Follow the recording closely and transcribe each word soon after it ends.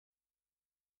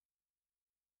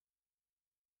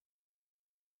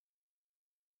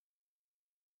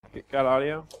Got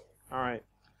audio? All right.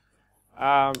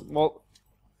 Well,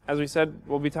 as we said,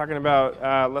 we'll be talking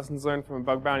about lessons learned from a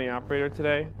bug bounty operator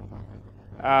today.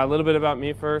 A little bit about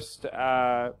me first.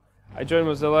 I joined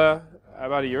Mozilla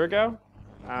about a year ago.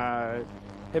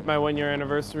 Hit my 1-year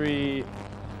anniversary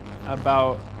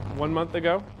about 1 month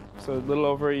ago, so a little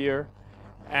over a year.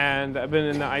 And I've been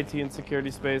in the IT and security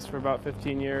space for about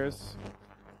 15 years,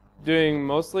 doing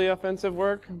mostly offensive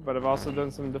work, but I've also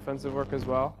done some defensive work as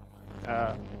well.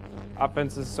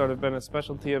 Offense has sort of been a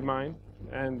specialty of mine,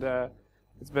 and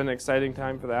it's been an exciting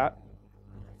time for that.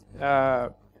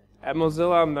 At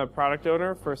Mozilla, I'm the product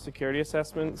owner for security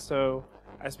assessment, so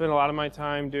I spend a lot of my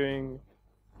time doing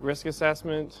risk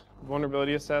assessment,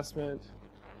 vulnerability assessment,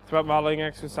 threat modeling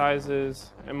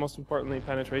exercises, and most importantly,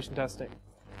 penetration testing.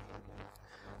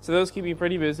 So those keep me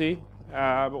pretty busy,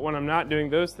 but when I'm not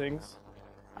doing those things,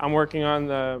 I'm working on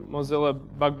the Mozilla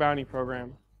Bug Bounty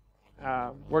program,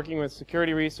 working with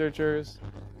security researchers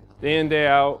day in, day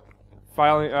out,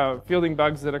 fielding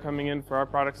bugs that are coming in for our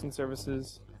products and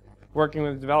services, working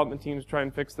with development teams to try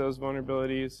and fix those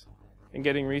vulnerabilities, and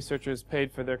getting researchers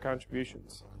paid for their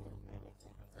contributions.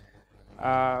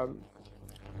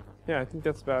 Yeah, I think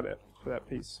that's about it for that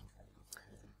piece.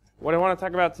 What I want to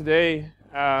talk about today,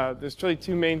 there's really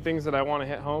two main things that I want to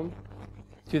hit home,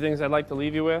 two things I'd like to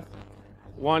leave you with.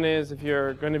 One is, if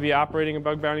you're going to be operating a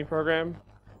bug bounty program,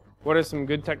 what are some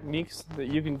good techniques that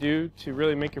you can do to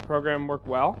really make your program work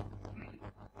well?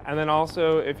 And then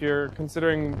also, if you're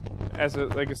considering, as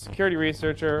a security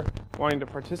researcher, wanting to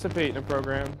participate in a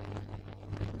program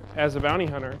as a bounty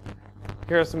hunter,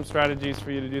 here are some strategies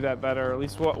for you to do that better, or at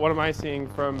least what am I seeing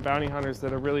from bounty hunters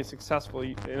that are really successful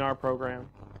in our program.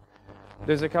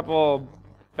 There's a couple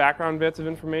background bits of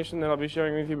information that I'll be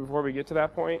sharing with you before we get to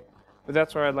that point, but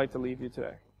that's where I'd like to leave you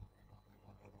today.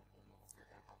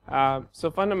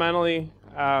 So fundamentally,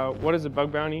 what is a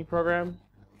bug bounty program?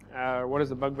 What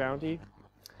is a bug bounty?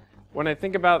 When I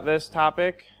think about this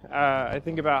topic, I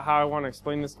think about how I want to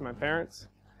explain this to my parents.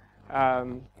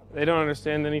 They don't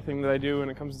understand anything that I do when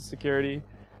it comes to security.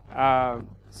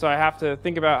 So I have to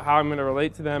think about how I'm going to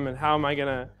relate to them and how am I going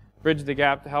to bridge the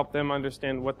gap to help them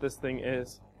understand what this thing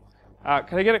is.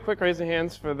 Can I get a quick raise of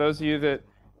hands for those of you that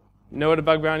know what a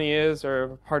bug bounty is or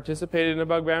have participated in a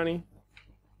bug bounty?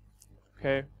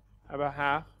 Okay, about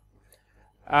half.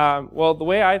 Well, the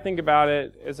way I think about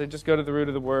it is I just go to the root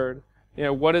of the word. You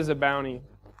know, what is a bounty?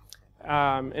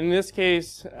 In this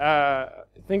case,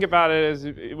 think about it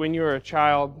as when you were a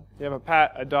child, you have a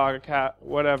pet, a dog, a cat,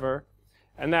 whatever,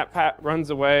 and that pet runs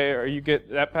away or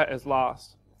that pet is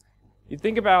lost. You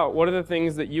think about what are the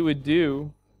things that you would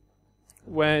do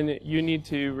when you need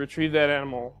to retrieve that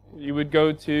animal. You would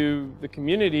go to the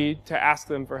community to ask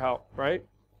them for help, right?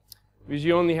 Because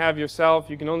you only have yourself,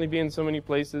 you can only be in so many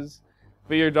places,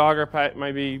 but your dog or pet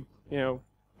might be,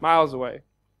 miles away.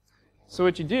 So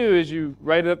what you do is you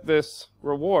write up this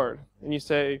reward, and you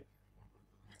say,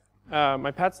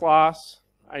 my pet's lost,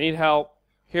 I need help,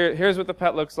 here's what the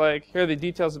pet looks like, here are the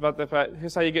details about the pet,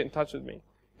 here's how you get in touch with me,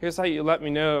 here's how you let me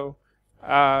know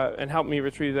and help me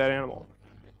retrieve that animal.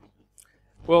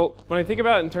 Well, when I think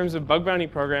about it in terms of bug bounty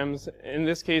programs, in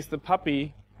this case the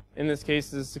puppy, in this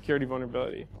case is security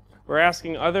vulnerability. We're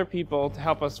asking other people to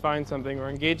help us find something, or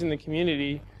engage in the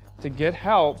community to get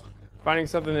help finding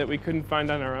something that we couldn't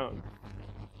find on our own.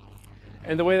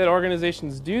 And the way that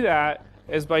organizations do that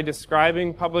is by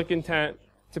describing public intent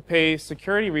to pay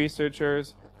security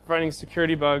researchers for finding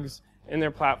security bugs in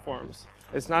their platforms.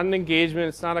 It's not an engagement,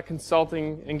 it's not a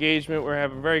consulting engagement where I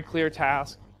have a very clear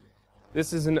task.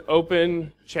 This is an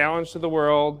open challenge to the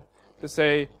world to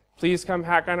say, please come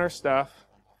hack on our stuff.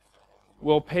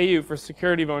 We'll pay you for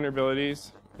security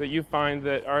vulnerabilities that you find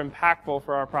that are impactful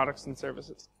for our products and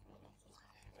services.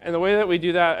 And the way that we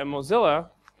do that at Mozilla,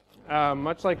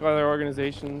 much like other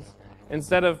organizations,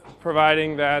 instead of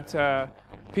providing that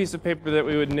piece of paper that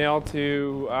we would nail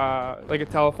to like a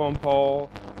telephone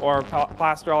pole or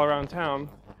plaster all around town,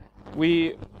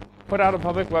 we put out a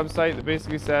public website that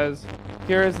basically says,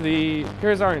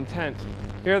 here's our intent.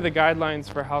 Here are the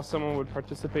guidelines for how someone would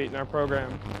participate in our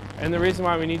program. And the reason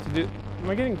why we need to do... Am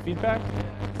I getting feedback?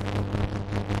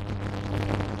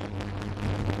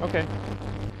 Okay.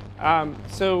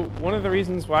 So one of the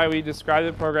reasons why we describe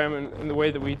the program in the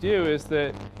way that we do is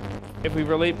that if we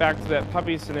relate back to that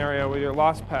puppy scenario with your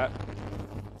lost pet,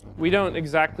 we don't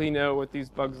exactly know what these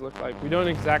bugs look like. We don't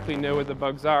exactly know what the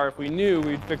bugs are. If we knew,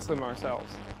 we'd fix them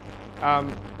ourselves.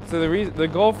 So the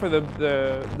goal for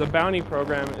the bounty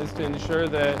program is to ensure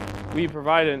that we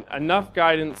provide enough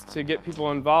guidance to get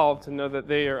people involved to know that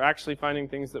they are actually finding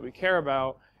things that we care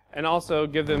about, and also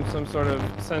give them some sort of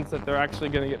sense that they're actually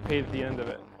going to get paid at the end of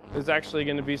it. there's actually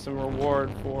going to be some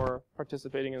reward for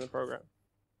participating in the program.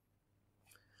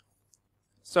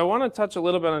 So I want to touch a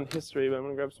little bit on history, but I'm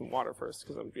going to grab some water first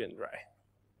because I'm getting dry.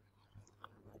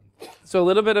 So a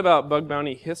little bit about bug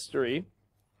bounty history.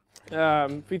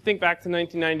 If we think back to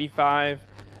 1995,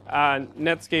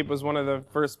 Netscape was one of the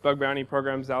first bug bounty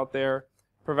programs out there,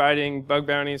 providing bug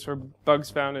bounties for bugs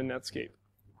found in Netscape.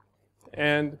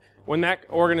 And when that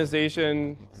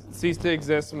organization ceased to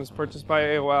exist and was purchased by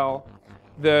AOL,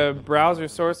 the browser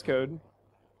source code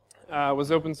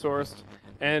was open sourced,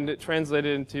 and it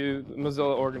translated into the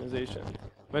Mozilla organization.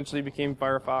 Eventually became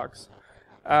Firefox.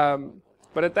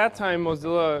 But at that time,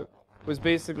 Mozilla was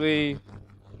basically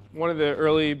one of the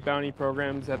early bounty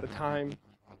programs at the time.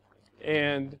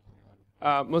 And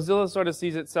Mozilla sort of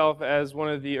sees itself as one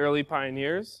of the early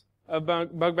pioneers of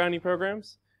bug bounty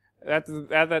programs. At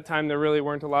that time, there really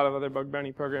weren't a lot of other bug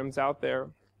bounty programs out there.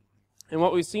 And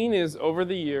what we've seen is, over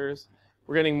the years,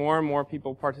 we're getting more and more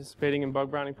people participating in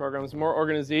bug bounty programs, more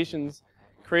organizations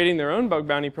creating their own bug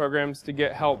bounty programs to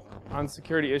get help on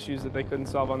security issues that they couldn't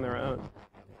solve on their own.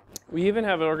 We even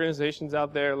have organizations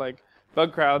out there like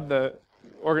BugCrowd, the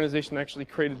organization that actually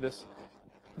created this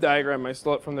diagram. I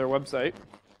stole it from their website,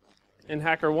 and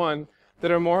HackerOne,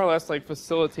 that are more or less like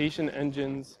facilitation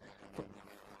engines.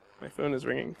 My phone is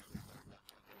ringing.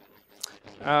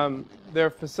 They're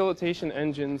facilitation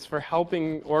engines for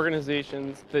helping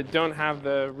organizations that don't have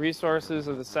the resources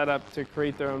or the setup to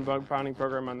create their own bug bounty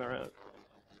program on their own.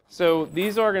 So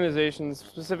these organizations,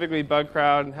 specifically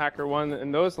BugCrowd and HackerOne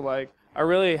and those alike, are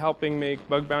really helping make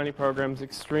bug bounty programs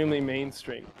extremely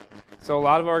mainstream. So a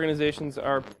lot of organizations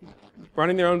are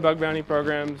running their own bug bounty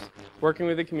programs, working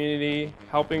with the community,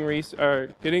 helping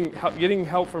getting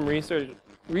help from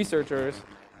researchers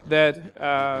that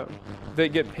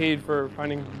get paid for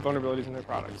finding vulnerabilities in their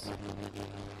products.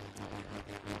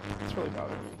 It's really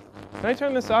bothering me. Can I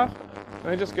turn this off?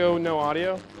 Can I just go no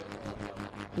audio?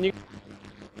 Can you?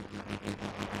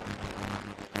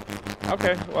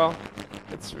 Okay, well,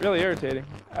 it's really irritating.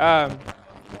 Is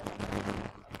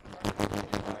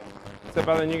that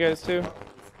bothering you guys too?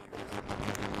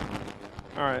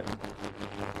 All right.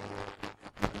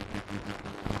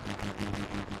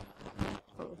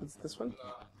 Oh, it's this one?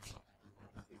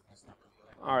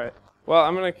 All right. Well,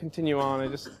 I'm going to continue on. I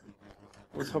just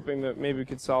was hoping that maybe we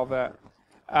could solve that.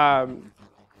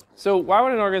 So why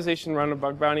would an organization run a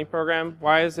bug bounty program?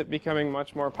 Why is it becoming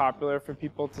much more popular for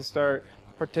people to start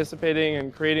participating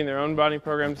and creating their own bounty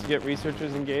programs to get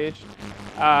researchers engaged?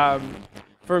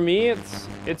 For me,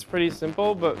 it's pretty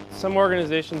simple, but some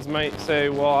organizations might say,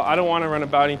 well, I don't want to run a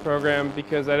bounty program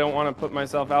because I don't want to put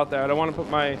myself out there. I don't want to put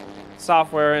my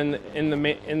software in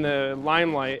the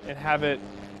limelight and have it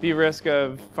be risk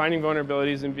of finding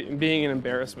vulnerabilities and being an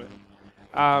embarrassment.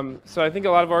 So I think a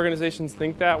lot of organizations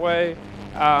think that way,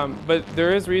 but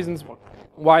there is reasons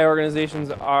why organizations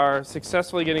are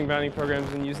successfully getting bounty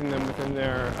programs and using them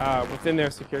within their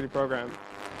security program.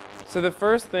 So the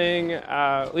first thing,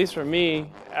 at least for me,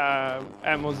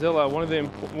 at Mozilla,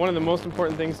 one of the most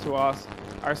important things to us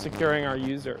are securing our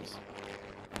users.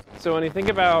 So when I think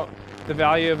about the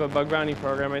value of a bug bounty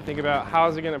program, I think about how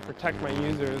is it going to protect my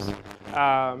users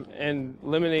and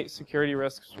eliminate security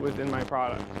risks within my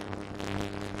product.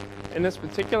 In this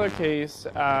particular case,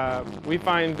 we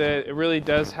find that it really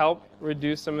does help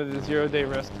reduce some of the zero-day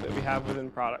risk that we have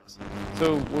within products.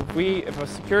 So if a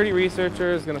security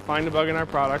researcher is going to find a bug in our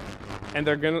product, and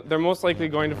they're most likely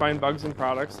going to find bugs in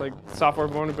products, like software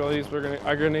vulnerabilities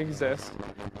are going to exist,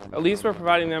 at least we're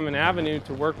providing them an avenue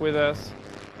to work with us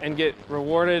and get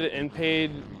rewarded and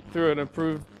paid through an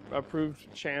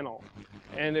approved channel.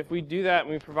 And if we do that and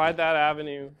we provide that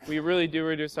avenue, we really do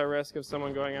reduce our risk of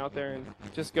someone going out there and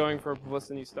just going for a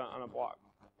publicity stunt on a blog.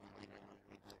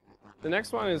 The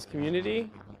next one is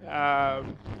community.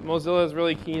 Mozilla is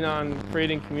really keen on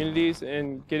creating communities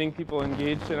and getting people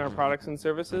engaged in our products and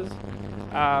services.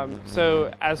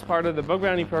 So as part of the bug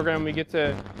bounty program, we get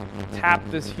to tap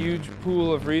this huge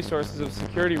pool of resources of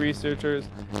security researchers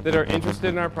that are interested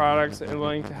in our products and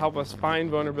willing to help us find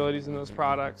vulnerabilities in those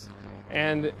products.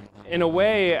 And in a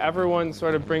way, everyone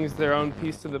sort of brings their own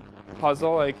piece to the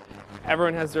puzzle. Like,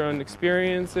 everyone has their own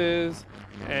experiences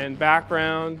and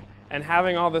background, and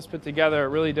having all this put together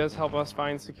really does help us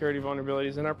find security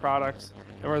vulnerabilities in our products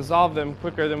and resolve them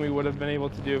quicker than we would have been able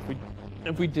to do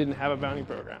if we didn't have a bounty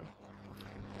program.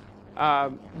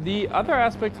 The other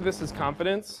aspect of this is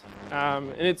confidence,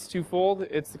 and it's twofold.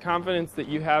 It's the confidence that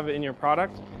you have in your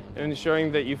product and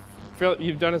ensuring that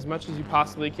you've done as much as you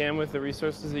possibly can with the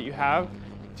resources that you have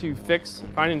to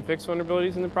find and fix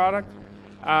vulnerabilities in the product.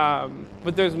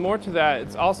 But there's more to that.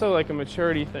 It's also like a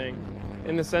maturity thing.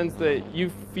 in the sense that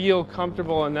you feel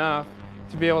comfortable enough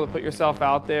to be able to put yourself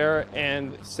out there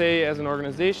and say as an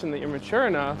organization that you're mature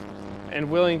enough and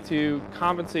willing to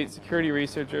compensate security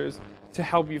researchers to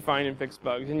help you find and fix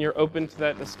bugs, and you're open to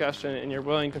that discussion and you're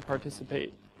willing to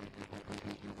participate.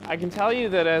 I can tell you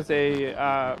that as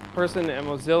a person at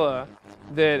Mozilla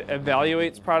that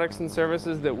evaluates products and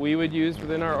services that we would use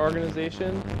within our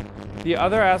organization, the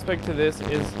other aspect to this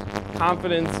is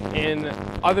confidence in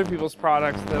other people's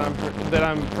products that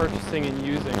I'm purchasing and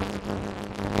using.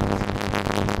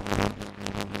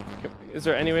 Is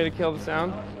there any way to kill the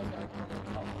sound?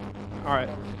 All right.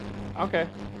 Okay.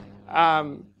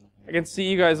 I can see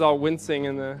you guys all wincing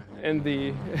in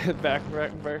the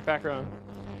background.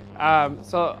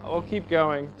 So we'll keep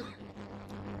going.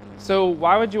 So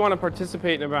why would you want to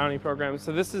participate in a bounty program?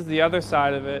 So this is the other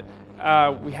side of it.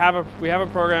 We have a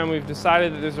program. We've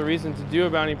decided that there's a reason to do a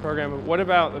bounty program. But what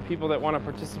about the people that want to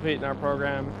participate in our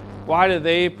program? Why do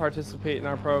they participate in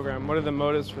our program? What are the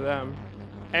motives for them?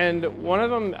 And one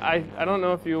of them, I don't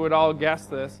know if you would all guess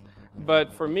this,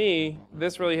 but for me,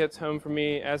 this really hits home for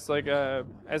me as like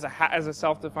as a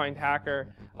self-defined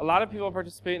hacker. A lot of people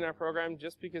participate in our program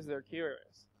just because they're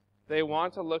curious. They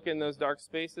want to look in those dark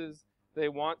spaces. They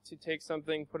want to take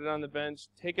something, put it on the bench,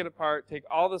 take it apart, take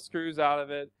all the screws out of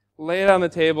it, lay it on the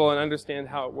table, and understand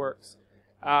how it works.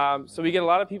 So we get a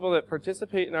lot of people that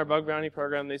participate in our bug bounty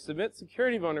program. They submit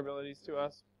security vulnerabilities to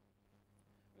us,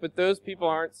 but those people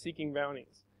aren't seeking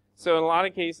bounties. So in a lot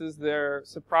of cases, they're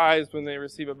surprised when they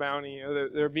receive a bounty, or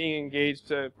they're being engaged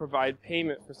to provide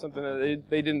payment for something that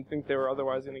they didn't think they were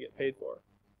otherwise going to get paid for.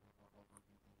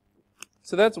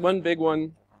 So that's one big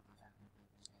one.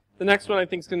 The next one I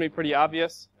think is going to be pretty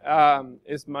obvious,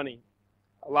 is money.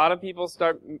 A lot of people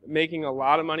start making a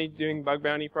lot of money doing bug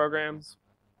bounty programs.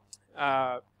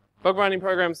 Bug bounty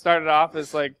programs started off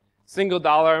as like single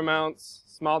dollar amounts,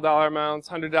 small dollar amounts,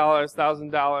 $100,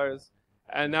 $1,000,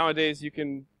 and nowadays you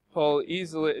can pull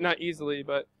easily, not easily,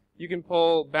 but you can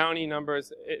pull bounty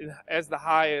numbers as the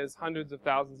high as hundreds of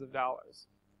thousands of dollars.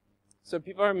 So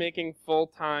people are making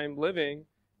full-time living,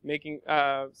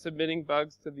 submitting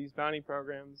bugs to these bounty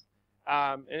programs,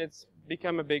 and it's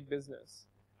become a big business.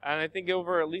 And I think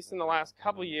over, at least in the last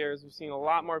couple years, we've seen a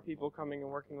lot more people coming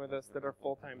and working with us that are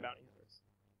full-time bounty hunters.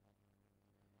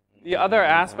 The other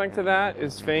aspect to that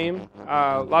is fame.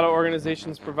 A lot of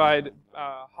organizations provide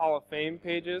Hall of Fame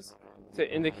pages to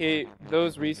indicate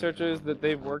those researchers that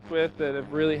they've worked with that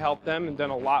have really helped them and done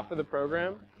a lot for the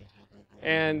program.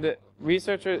 And the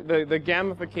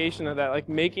gamification of that, like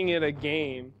making it a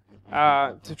game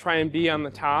to try and be on the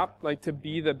top, like to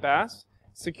be the best,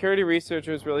 security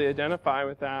researchers really identify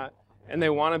with that, and they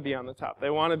want to be on the top. They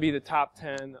want to be the top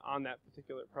 10 on that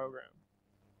particular program.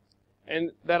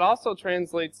 And that also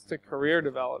translates to career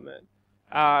development.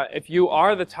 If you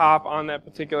are the top on that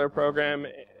particular program,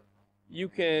 you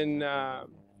can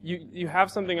you have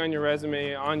something on your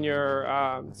resume, on your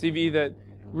CV that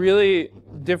really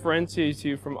differentiates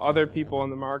you from other people in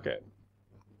the market.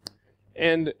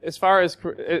 And as far as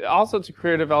also to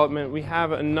career development, we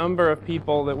have a number of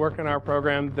people that work in our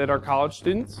program that are college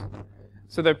students.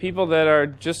 So they're people that are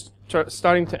just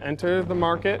starting to enter the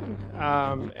market,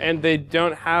 and they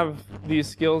don't have these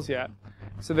skills yet.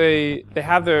 So they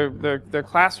have their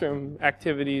classroom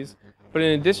activities, but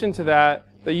in addition to that,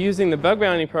 they're using the bug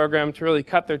bounty program to really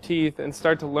cut their teeth and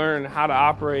start to learn how to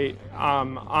operate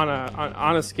on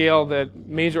a scale that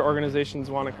major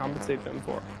organizations want to compensate them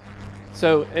for.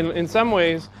 So in some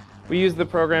ways, we use the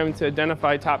program to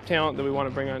identify top talent that we want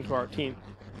to bring onto our team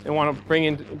and want to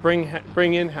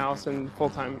bring in-house and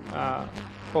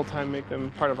full-time make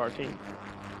them part of our team.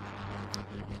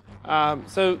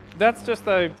 So that's just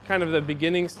kind of the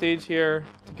beginning stage here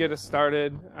to get us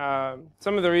started.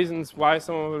 Some of the reasons why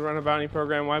someone would run a bounty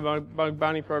program, why bug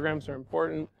bounty programs are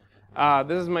important.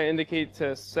 This is my indicate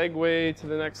to segue to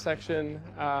the next section.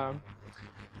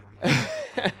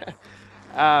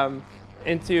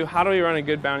 Into how do we run a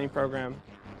good bounty program.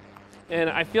 And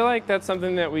I feel like that's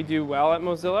something that we do well at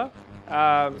Mozilla.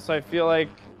 So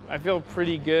I feel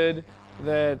pretty good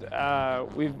that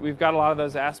we've got a lot of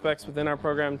those aspects within our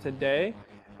program today.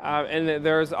 And that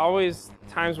there's always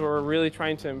times where we're really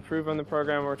trying to improve on the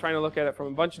program. We're trying to look at it from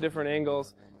a bunch of different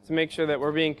angles to make sure that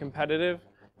we're being competitive.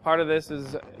 Part of this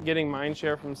is getting mind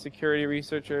share from security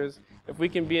researchers. If we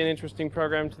can be an interesting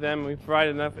program to them, we provide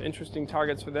enough interesting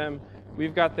targets for them,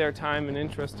 we've got their time and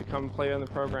interest to come play on the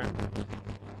program.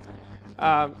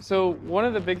 So one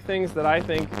of the big things that I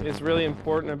think is really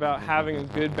important about having a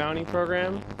good bounty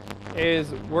program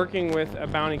is working with a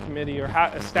bounty committee or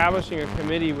establishing a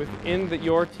committee within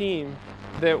your team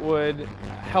that would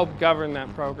help govern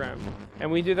that program. And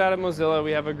we do that at Mozilla.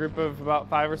 We have a group of about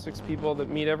 5 or 6 people that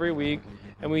meet every week,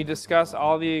 and we discuss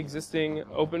all the existing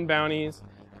open bounties,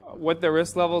 what the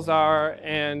risk levels are,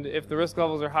 and if the risk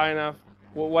levels are high enough,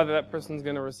 whether that person's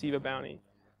going to receive a bounty.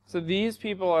 So these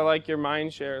people are like your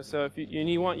mind share. So if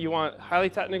you want highly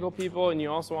technical people, and you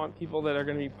also want people that are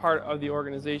going to be part of the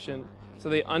organization, so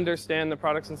they understand the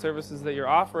products and services that you're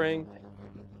offering,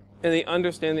 and they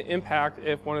understand the impact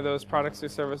if one of those products or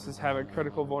services have a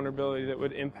critical vulnerability that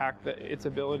would impact its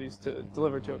abilities to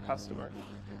deliver to a customer.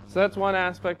 So that's one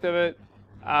aspect of it.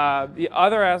 The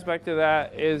other aspect of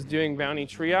that is doing bounty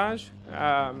triage.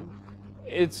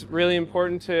 It's really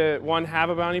important to, one, have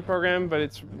a bounty program, but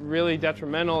it's really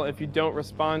detrimental if you don't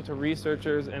respond to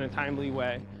researchers in a timely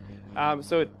way.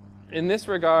 In this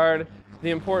regard, the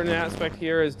important aspect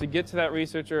here is to get to that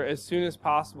researcher as soon as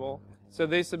possible. So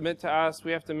they submit to us,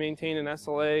 we have to maintain an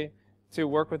SLA to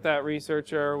work with that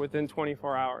researcher within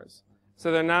 24 hours.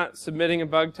 So they're not submitting a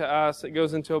bug to us, it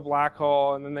goes into a black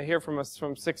hole, and then they hear from us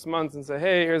from 6 months and say,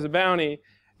 hey, here's a bounty. It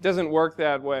doesn't work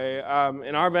that way.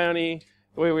 In our bounty,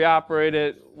 the way we operate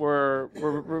it, we're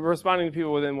responding to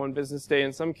people within 1 business day.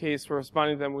 In some cases, we're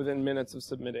responding to them within minutes of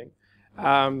submitting.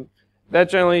 That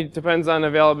generally depends on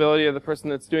availability of the person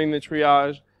that's doing the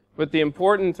triage. But the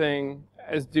important thing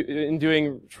in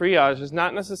doing triage is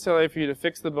not necessarily for you to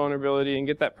fix the vulnerability and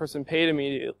get that person paid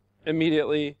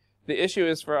immediately. The issue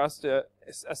is for us to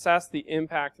assess the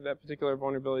impact of that particular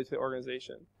vulnerability to the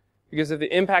organization. Because if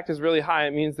the impact is really high,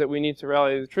 it means that we need to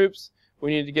rally the troops,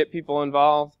 we need to get people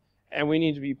involved, and we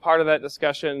need to be part of that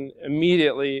discussion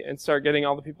immediately and start getting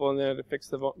all the people in there to fix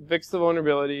the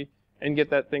vulnerability and get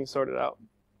that thing sorted out.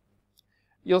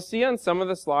 You'll see on some of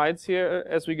the slides here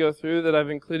as we go through that I've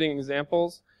included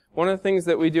examples. One of the things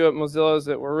that we do at Mozilla is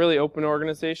that we're a really open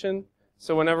organization.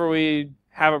 So whenever we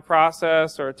have a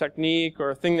process or a technique or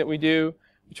a thing that we do,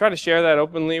 we try to share that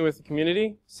openly with the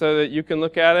community so that you can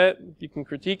look at it, you can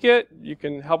critique it, you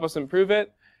can help us improve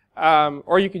it,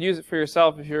 or you could use it for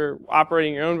yourself if you're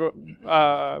operating your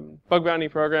own bug bounty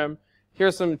program.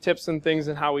 Here's some tips and things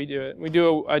and how we do it. We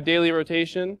do a daily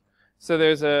rotation. So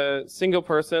there's a single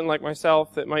person like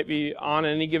myself that might be on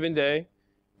any given day.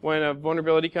 When a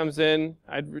vulnerability comes in,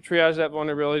 I'd triage that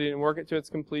vulnerability and work it to its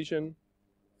completion.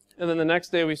 And then the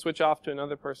next day we switch off to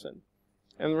another person.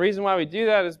 And the reason why we do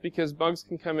that is because bugs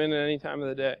can come in at any time of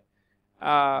the day.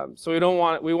 So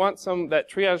we want that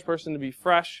triage person to be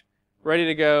fresh, ready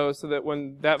to go, so that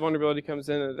when that vulnerability comes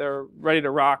in, they're ready to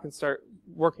rock and start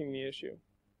working the issue.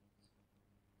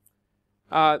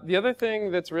 The other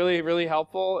thing that's really, really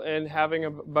helpful in having a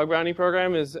bug bounty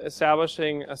program is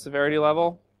establishing a severity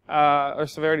level, or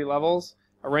severity levels,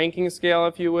 a ranking scale,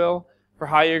 if you will, for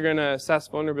how you're going to assess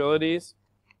vulnerabilities.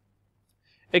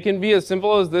 It can be as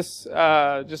simple as this,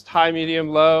 just high, medium,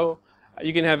 low.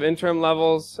 You can have interim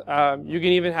levels. You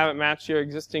can even have it match your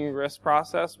existing risk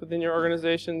process within your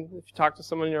organization. If you talk to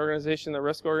someone in your organization, the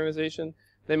risk organization,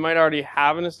 they might already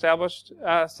have an established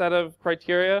set of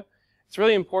criteria. It's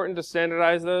really important to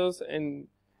standardize those in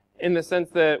the sense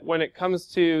that when it comes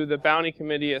to the bounty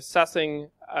committee assessing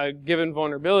a given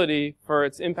vulnerability for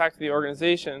its impact to the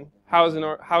organization, how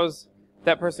is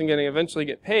that person going to eventually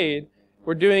get paid?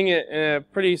 We're doing it in a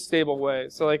pretty stable way.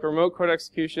 So like remote code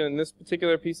execution, this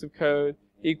particular piece of code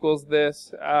equals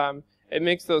this. It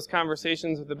makes those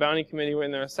conversations with the bounty committee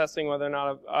when they're assessing whether or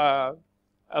not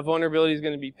a vulnerability is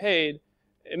going to be paid,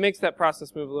 it makes that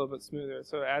process move a little bit smoother.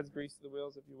 So it adds grease to the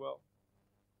wheels, if you will.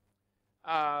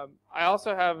 I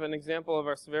also have an example of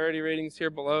our severity ratings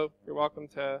here below. You're welcome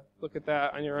to look at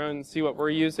that on your own and see what we're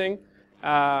using.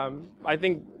 I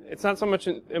think it's not so much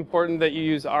important that you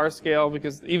use our scale,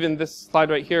 because even this slide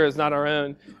right here is not our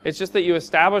own. It's just that you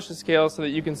establish a scale so that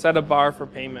you can set a bar for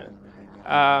payment.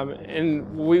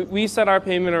 And we set our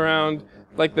payment around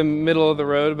like the middle of the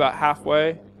road, about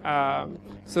halfway,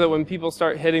 so that when people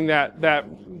start hitting that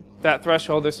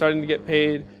threshold, they're starting to get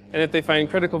paid. And if they find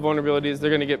critical vulnerabilities, they're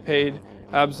going to get paid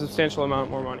a substantial amount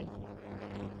more money.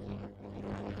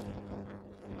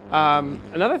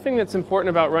 Another thing that's important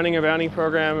about running a bounty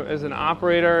program as an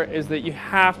operator is that you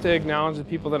have to acknowledge the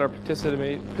people that are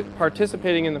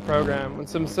participating in the program. When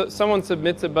someone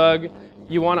submits a bug,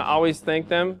 you want to always thank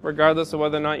them, regardless of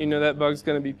whether or not you know that bug's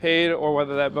going to be paid, or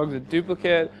whether that bug's a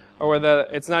duplicate, or whether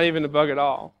it's not even a bug at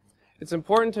all. It's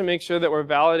important to make sure that we're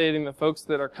validating the folks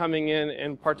that are coming in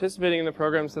and participating in the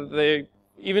program, so that they,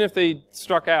 even if they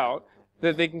struck out,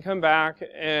 that they can come back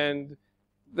and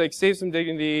like save some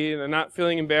dignity, and they're not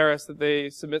feeling embarrassed that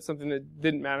they submit something that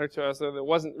didn't matter to us or that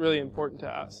wasn't really important to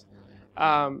us.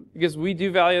 Because we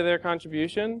do value their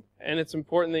contribution, and it's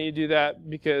important that you do that,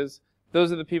 because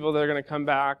those are the people that are going to come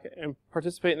back and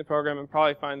participate in the program and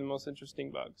probably find the most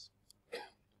interesting bugs.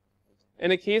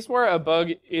 In a case where a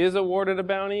bug is awarded a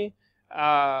bounty,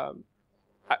 I'm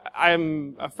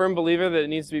a firm believer that it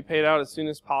needs to be paid out as soon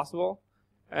as possible.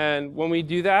 And when we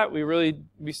do that,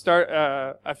 we start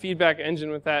a feedback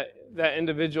engine with that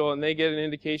individual, and they get an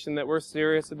indication that we're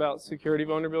serious about security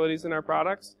vulnerabilities in our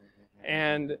products.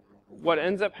 And what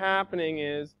ends up happening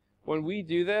is when we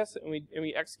do this and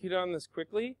we execute on this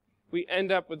quickly, we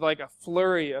end up with like a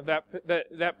flurry of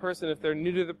that person. If they're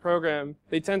new to the program,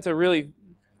 they tend to really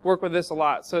work with this a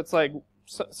lot. So it's like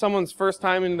someone's first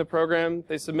time into the program,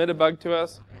 they submit a bug to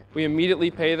us, we immediately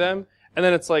pay them, and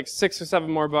then it's like 6 or 7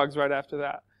 more bugs right after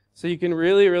that. So you can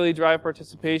really, really drive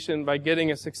participation by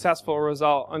getting a successful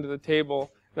result under the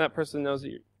table, and that person knows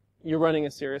that you're running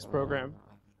a serious program.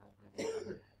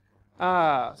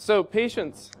 So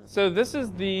patience. So this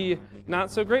is the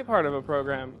not so great part of a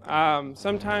program.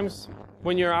 Sometimes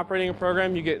when you're operating a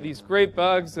program, you get these great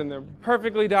bugs and they're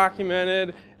perfectly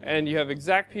documented and you have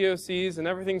exact POCs and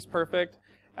everything's perfect.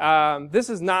 This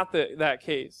is not that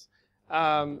case.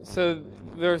 So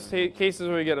there's cases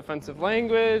where we get offensive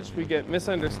language, we get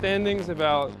misunderstandings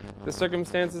about the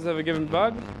circumstances of a given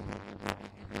bug.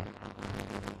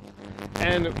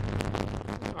 And,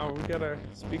 oh, we got our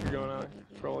speaker going on.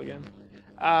 Control again.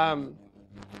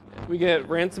 We get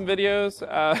ransom videos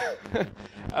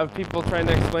of people trying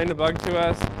to explain a bug to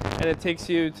us, and it takes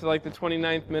you to like the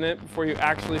 29th minute before you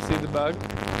actually see the bug.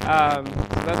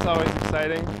 So that's always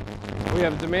exciting. We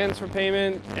have demands for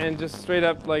payment and just straight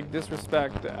up like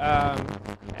disrespect.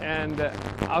 And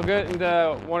I'll get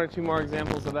into 1 or 2 more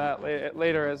examples of that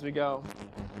later as we go.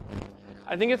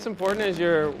 I think it's important if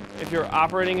you're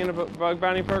operating in a bug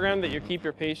bounty program that you keep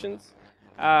your patience.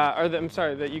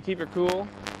 That you keep it cool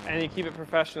and you keep it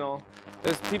professional.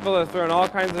 There's people that are throwing all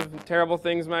kinds of terrible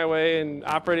things my way and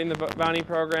operating the bounty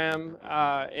program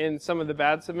in some of the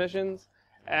bad submissions.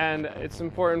 And it's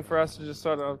important for us to just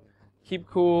sort of keep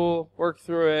cool, work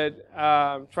through it,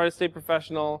 try to stay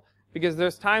professional. Because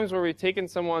there's times where we've taken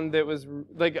someone that was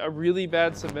like a really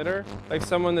bad submitter, like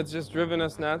someone that's just driven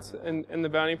us nuts in the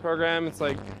bounty program. It's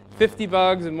like 50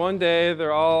 bugs in one day.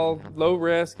 They're all low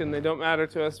risk and they don't matter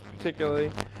to us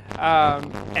particularly.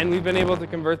 And we've been able to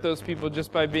convert those people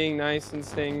just by being nice and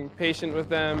staying patient with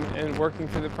them and working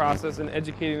through the process and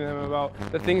educating them about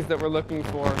the things that we're looking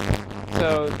for.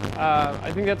 So I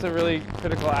think that's a really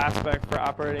critical aspect for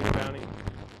operating a bounty.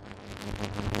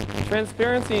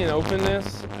 Transparency and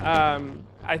openness.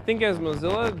 I think as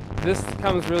Mozilla, this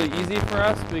comes really easy for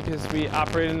us because we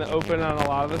operate in the open on a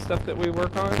lot of the stuff that we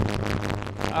work on.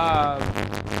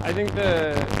 I think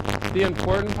the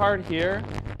important part here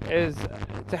is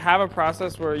to have a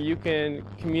process where you can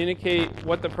communicate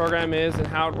what the program is and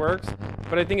how it works.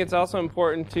 But I think it's also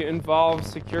important to involve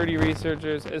security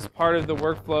researchers as part of the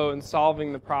workflow in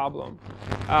solving the problem.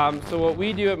 So what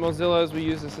we do at Mozilla is we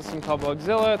use a system called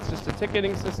Bugzilla. It's just a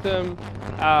ticketing system.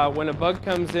 When a bug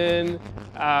comes in,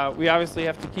 we obviously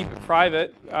have to keep it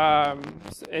private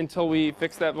until we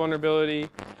fix that vulnerability.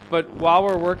 But while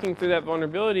we're working through that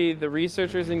vulnerability, the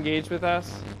researchers engage with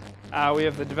us. We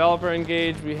have the developer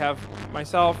engaged. We have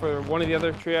myself or one of the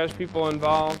other triage people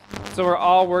involved. So we're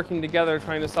all working together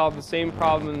trying to solve the same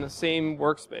problem in the same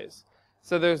workspace.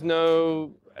 So there's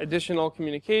no additional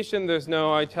communication. There's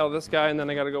no I tell this guy and then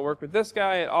I got to go work with this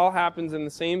guy. It all happens in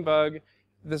the same bug.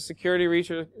 The security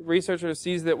researcher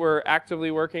sees that we're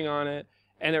actively working on it,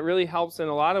 and it really helps in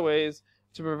a lot of ways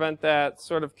to prevent that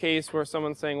sort of case where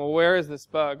someone's saying, well, where is this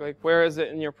bug? Like, where is it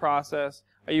in your process?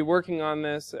 Are you working on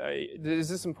this? Is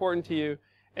this important to you?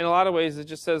 In a lot of ways, it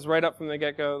just says right up from the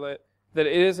get-go that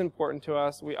it is important to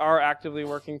us. We are actively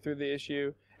working through the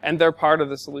issue, and they're part of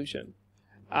the solution.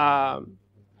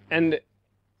 And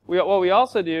what we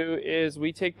also do is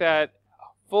we take that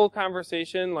full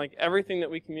conversation, like everything that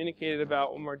we communicated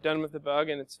about when we're done with the bug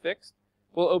and it's fixed,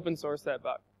 we'll open source that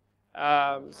bug.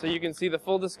 So you can see the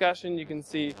full discussion, you can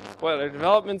see what our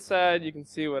development said, you can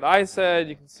see what I said,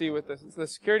 you can see what the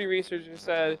security researcher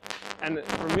said, and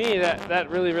for me that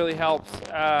really, really helps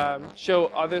show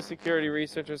other security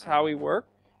researchers how we work,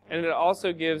 and it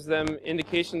also gives them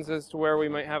indications as to where we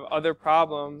might have other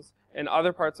problems in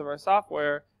other parts of our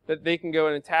software that they can go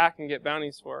and attack and get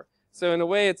bounties for. So in a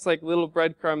way, it's like little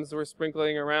breadcrumbs we're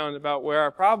sprinkling around about where our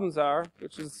problems are,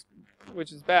 which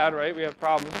is bad, right? We have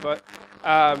problems, but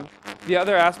the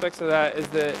other aspects of that is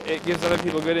that it gives other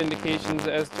people good indications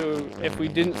as to if we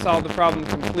didn't solve the problem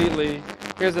completely,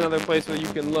 here's another place where you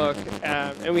can look.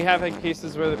 And we have had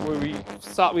cases where we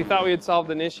thought we had solved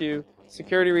an issue.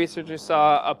 Security researchers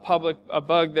saw a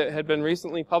bug that had been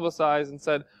recently publicized and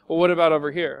said, well, what about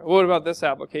over here? What about this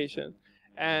application?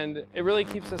 and it really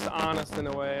keeps us honest in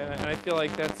a way. And I feel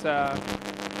like that's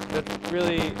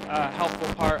really a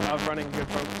helpful part of running a good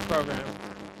program.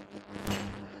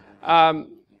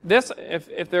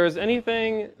 If there is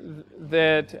anything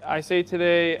that I say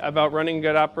today about running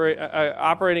good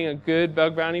operating a good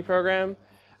bug bounty program,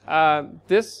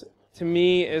 this to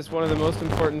me is one of the most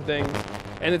important things.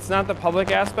 And it's not the public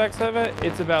aspects of it,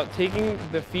 it's about taking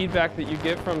the feedback that you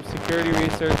get from security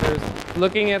researchers,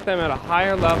 looking at them at a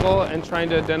higher level and trying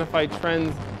to identify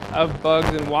trends of bugs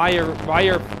and why you're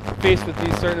faced with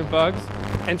these certain bugs,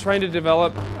 and trying to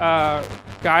develop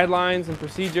guidelines and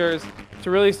procedures to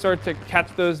really start to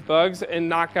catch those bugs and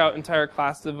knock out entire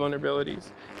classes of vulnerabilities.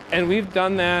 And we've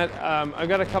done that. I've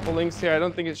got a couple links here. I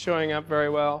don't think it's showing up very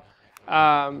well.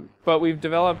 But we've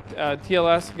developed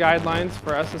TLS guidelines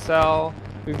for SSL.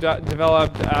 We've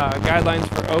developed guidelines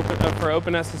for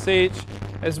OpenSSH,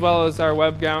 as well as our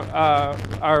web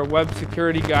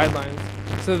security guidelines.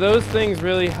 So those things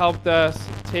really helped us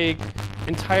take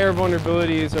entire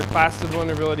vulnerabilities or classes of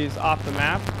vulnerabilities off the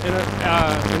map in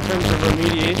terms of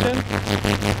remediation.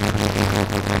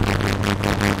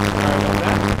 Sorry about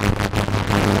that.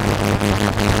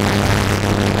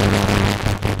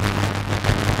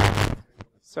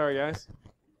 Sorry, guys.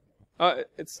 Oh,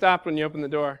 it stopped when you opened the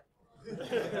door.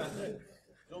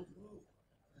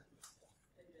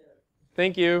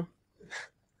 Thank you.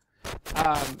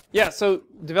 Yeah, so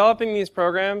developing these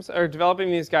programs or developing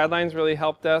these guidelines really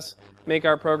helped us make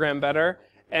our program better.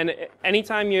 And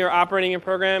anytime you're operating a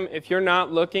program, if you're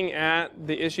not looking at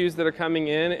the issues that are coming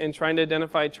in and trying to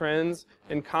identify trends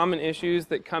and common issues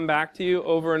that come back to you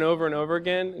over and over and over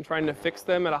again and trying to fix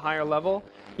them at a higher level,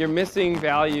 you're missing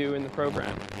value in the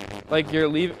program. Like you're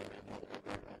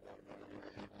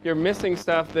missing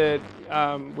stuff that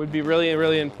would be really,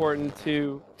 really important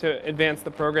to advance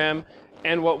the program.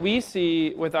 And what we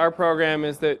see with our program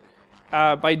is that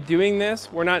by doing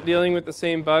this, we're not dealing with the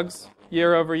same bugs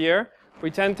year over year.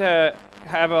 We tend to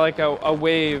have a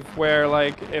wave where,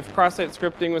 like, if cross-site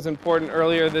scripting was important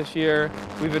earlier this year,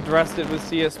 we've addressed it with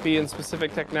CSP and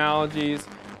specific technologies.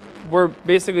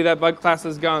 Basically that bug class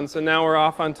is gone, so now we're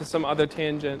off onto some other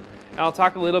tangent. And I'll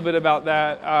talk a little bit about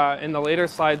that in the later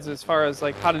slides, as far as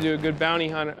like how to do a good bounty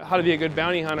hunter, how to be a good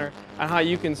bounty hunter, and how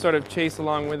you can sort of chase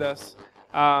along with us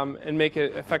and make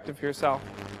it effective for yourself.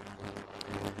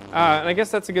 And I guess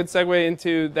that's a good segue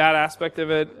into that aspect of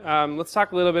it. Let's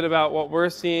talk a little bit about what we're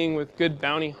seeing with good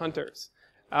bounty hunters.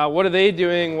 What are they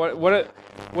doing? What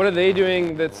are they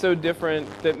doing that's so different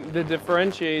that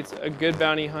differentiates a good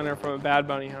bounty hunter from a bad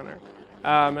bounty hunter?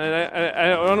 And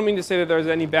I don't mean to say that there's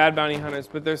any bad bounty hunters,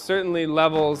 but there's certainly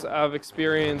levels of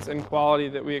experience and quality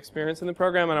that we experience in the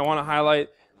program, and I want to highlight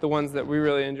the ones that we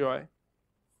really enjoy.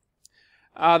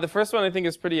 The first one I think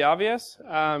is pretty obvious.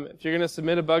 If you're going to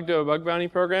submit a bug to a bug bounty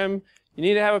program, you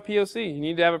need to have a POC. You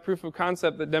need to have a proof of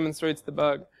concept that demonstrates the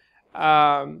bug.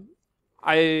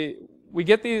 We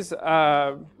get these,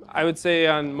 I would say,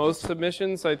 on most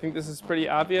submissions, so I think this is pretty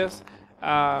obvious.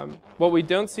 What we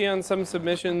don't see on some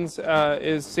submissions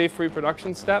is safe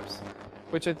reproduction steps,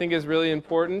 which I think is really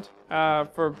important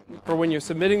for when you're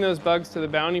submitting those bugs to the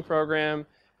bounty program.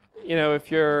 You know, if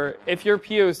your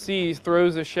POC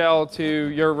throws a shell to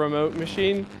your remote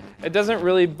machine, it doesn't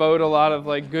really bode a lot of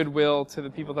like goodwill to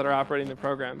the people that are operating the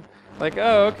program. Like,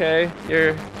 oh, okay,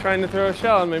 you're trying to throw a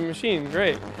shell on my machine,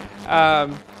 great.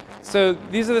 So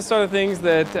these are the sort of things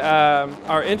that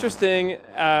are interesting.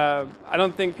 I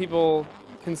don't think people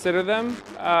consider them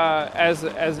as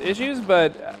issues,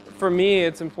 but for me,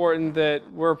 it's important that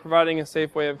we're providing a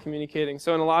safe way of communicating.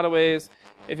 So in a lot of ways,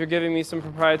 if you're giving me some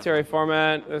proprietary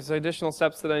format, there's additional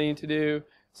steps that I need to do.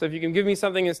 So if you can give me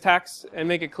something as text and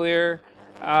make it clear,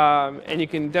 and you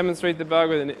can demonstrate the bug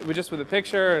just with a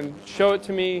picture and show it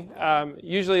to me,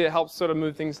 usually it helps sort of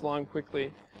move things along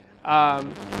quickly.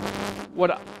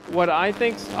 What I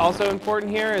think is also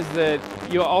important here is that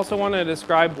you also want to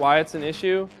describe why it's an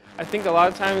issue. I think a lot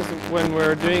of times when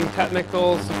we're doing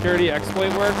technical security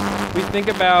exploit work, we think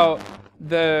about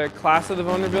the class of the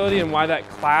vulnerability and why that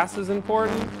class is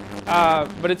important.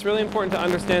 But it's really important to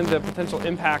understand the potential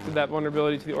impact of that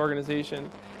vulnerability to the organization.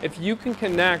 If you can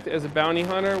connect as a bounty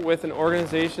hunter with an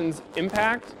organization's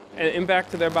impact and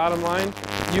impact to their bottom line,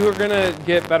 you are going to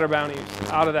get better bounties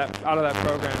out of that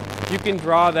program. You can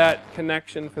draw that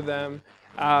connection for them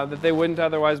that they wouldn't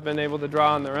otherwise been able to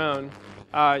draw on their own.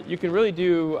 You can really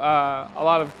do a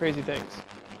lot of crazy things.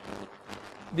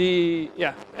 And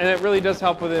it really does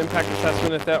help with the impact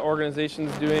assessment if that organization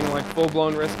is doing like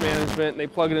full-blown risk management and they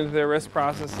plug it into their risk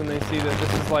process and they see that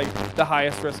this is like the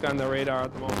highest risk on their radar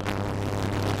at the moment.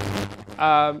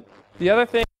 The other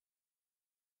thing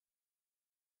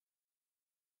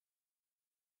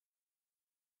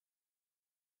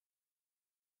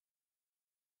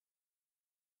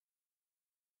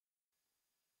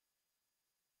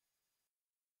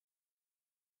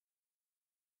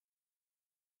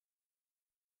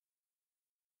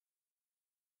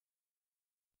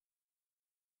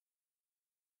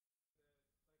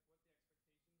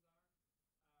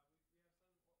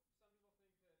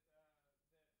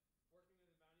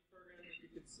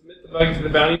could submit the bug to the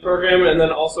bounty program and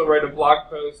then also write a blog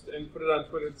post and put it on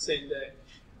Twitter the same day.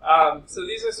 So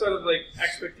these are sort of like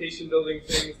expectation building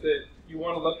things that you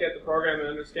want to look at the program and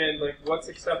understand like what's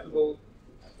acceptable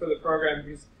for the program,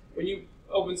 because when you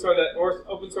open source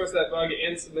that bug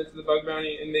and submit to the bug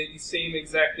bounty and maybe the same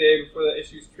exact day before the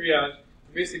issue's triage,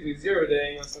 you're basically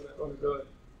 0-daying us on that vulnerability.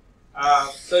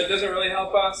 So it doesn't really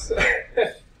help us.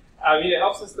 I mean, it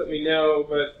helps us that we know,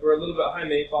 but we're a little bit behind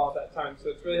the 8 ball at that time, so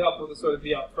it's really helpful to sort of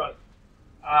be up front.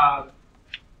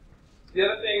 The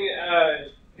other thing,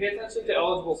 pay attention to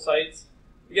eligible sites.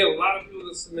 We get a lot of people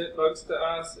that submit bugs to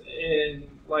us in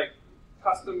like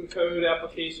custom code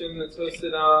application that's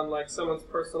hosted on like someone's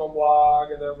personal blog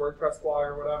or their WordPress blog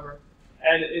or whatever,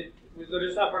 and they're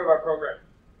just not part of our program.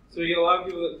 So we get a lot of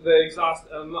people that exhaust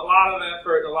a lot of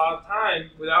effort and a lot of time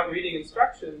without reading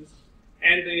instructions,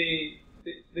 and they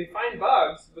find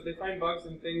bugs, but they find bugs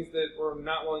in things that we're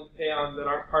not willing to pay on that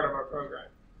aren't part of our program.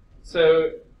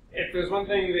 So if there's one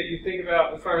thing that you think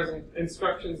about as far as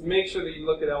instructions, make sure that you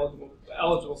look at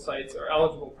eligible sites or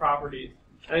eligible properties.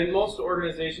 And most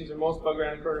organizations or most bug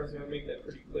bounty programs are going to make that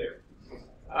pretty clear.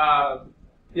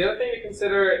 The other thing to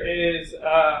consider is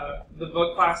the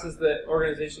bug classes that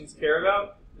organizations care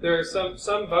about. There are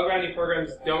some bug bounty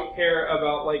programs don't care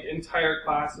about like entire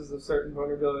classes of certain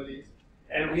vulnerabilities,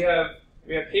 and we have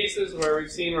cases where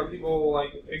we've seen where people will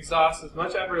like exhaust as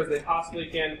much effort as they possibly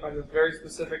can to find this very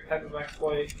specific type of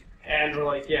exploit, and we're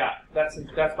like, yeah, that's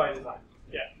by design.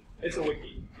 Yeah, it's a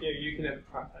wiki. You can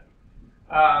have content.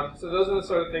 So those are the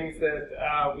sort of things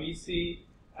that we see.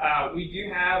 We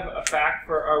do have a FAQ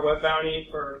for our web bounty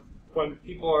for when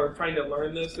people are trying to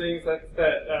learn those things. That's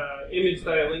that image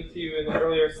that I linked to you in the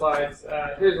earlier slides.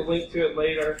 Here's a link to it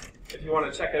later if you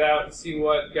want to check it out and see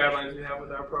what guidelines we have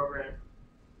with our program.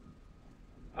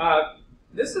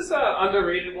 This is an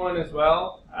underrated one as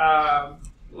well. A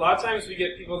lot of times we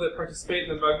get people that participate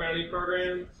in the bug bounty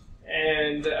program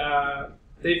and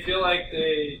they feel like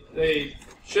they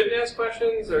shouldn't ask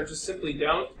questions or just simply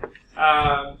don't.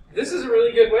 This is a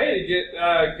really good way to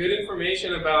get good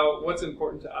information about what's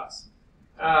important to us.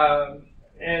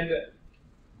 And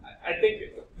I think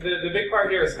the big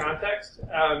part here is context.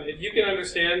 If you can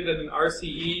understand that an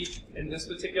RCE in this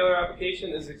particular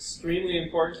application is extremely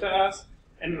important to us,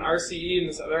 and an RCE in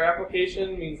this other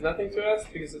application means nothing to us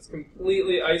because it's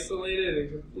completely isolated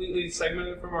and completely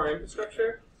segmented from our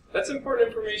infrastructure, that's important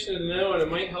information to know, and it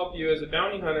might help you as a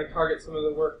bounty hunter target some of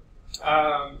the work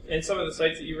and some of the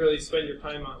sites that you really spend your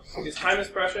time on. Because time is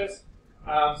precious,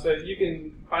 so if you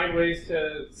can find ways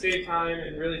to save time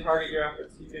and really target your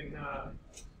efforts,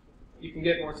 you can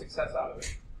get more success out of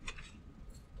it.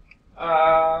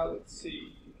 Let's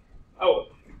see. Oh,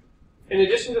 in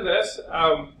addition to this,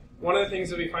 one of the things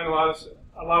that we find a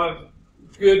lot of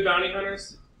good bounty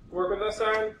hunters work with us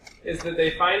on is that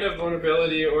they find a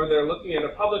vulnerability or they're looking at a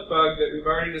public bug that we've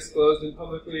already disclosed and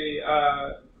publicly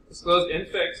disclosed and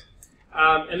fixed,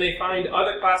 and they find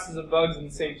other classes of bugs in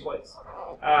the same place.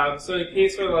 So in a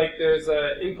case where like there's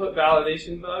an input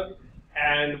validation bug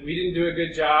and we didn't do a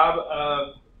good job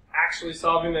of actually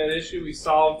solving that issue, we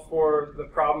solved for the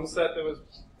problem set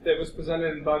that was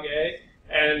presented in bug A,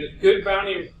 and good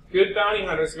bounty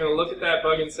hunters are going to look at that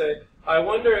bug and say, I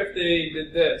wonder if they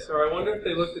did this, or I wonder if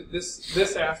they looked at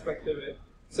this aspect of it.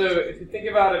 So if you think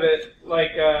about it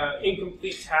like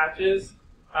incomplete patches,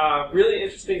 really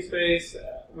interesting space.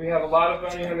 We have a lot of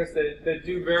bounty hunters that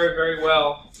do very, very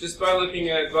well just by looking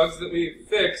at bugs that we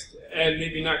fixed and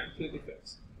maybe not completely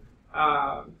fixed.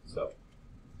 So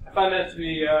I find that to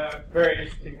be a very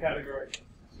interesting category.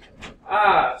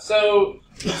 So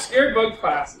obscure bug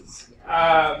classes.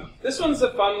 This one's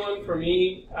a fun one for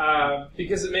me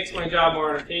because it makes my job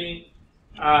more entertaining.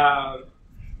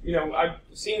 I've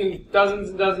seen dozens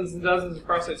and dozens and dozens of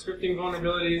cross-site scripting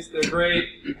vulnerabilities. They're great,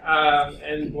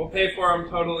 and we'll pay for them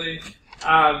totally.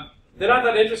 They're not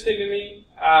that interesting to me,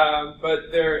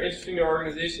 but they're interesting to our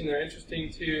organization. They're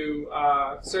interesting to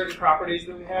certain properties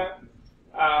that we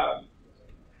have.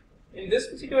 In this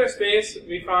particular space,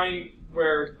 we find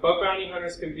where bug bounty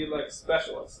hunters can be like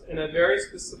specialists in a very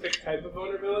specific type of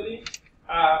vulnerability,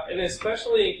 and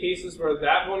especially in cases where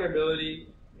that vulnerability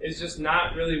is just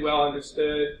not really well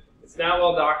understood, it's not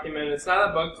well documented, it's not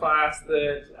a bug class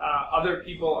that other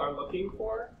people are looking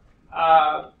for,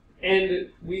 and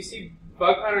we see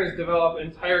bug hunters develop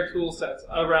entire tool sets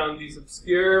around these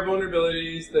obscure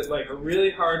vulnerabilities that like are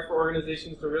really hard for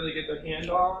organizations to really get their hands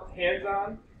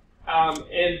on,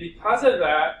 and because of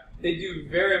that, they do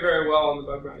very, very well in the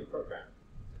bug bounty program.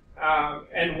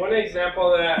 And one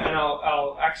example of that, and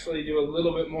I'll actually do a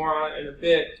little bit more on it in a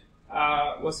bit,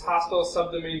 was hostile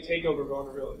subdomain takeover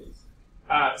vulnerabilities.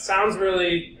 Sounds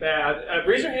really bad.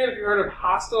 Raise your hand if you've heard of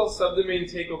hostile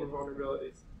subdomain takeover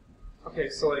vulnerabilities. Okay,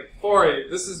 so like 4A,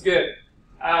 this is good.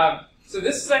 So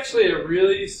this is actually a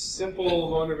really simple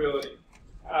vulnerability.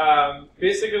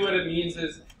 Basically what it means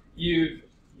is you've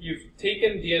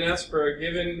taken DNS for a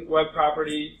given web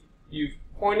property, you've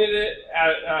pointed it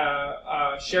at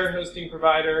a shared hosting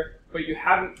provider, but you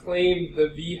haven't claimed the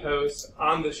vhost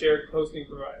on the shared hosting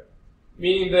provider.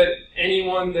 Meaning that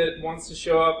anyone that wants to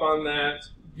show up on that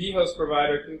vhost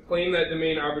provider can claim that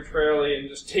domain arbitrarily and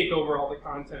just take over all the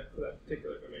content for that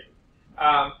particular domain.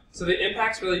 So the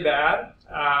impact's really bad,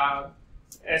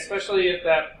 especially if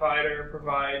that provider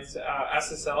provides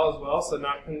SSL as well. So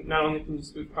not only can you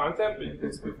spoof content, but you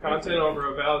can spoof content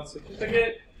over a valid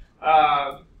certificate.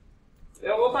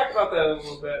 Yeah, we'll talk about that in a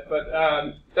little bit, but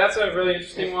that's a really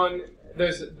interesting one.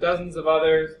 There's dozens of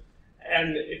others.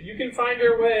 And if you can find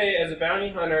your way as a bounty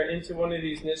hunter into one of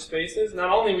these niche spaces,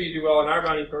 not only will you do well in our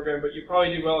bounty program, but you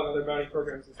probably do well in other bounty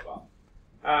programs as well.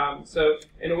 So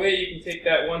in a way, you can take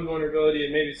that one vulnerability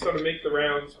and maybe sort of make the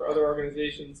rounds for other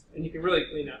organizations, and you can really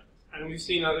clean up. And we've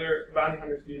seen other bounty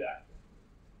hunters do that.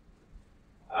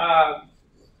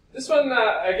 This one,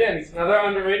 again, is another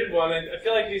underrated one. I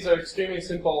feel like these are extremely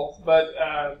simple, but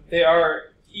they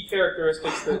are key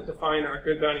characteristics that define our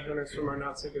good bounty hunters from our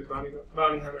not so good bounty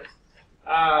hunters.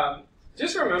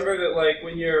 Just remember that, like,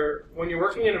 when you're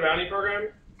working in a bounty program,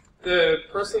 the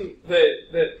person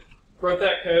that wrote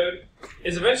that code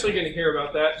is eventually going to hear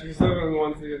about that because they're the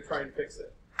ones that are going to try and fix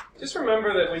it. Just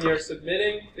remember that when you're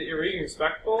submitting, that you're being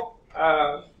respectful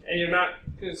and you're not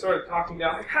sort of talking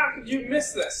down like, "How could you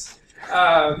miss this?"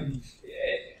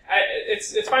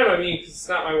 It's fine by me because it's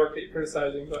not my work that you're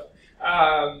criticizing, but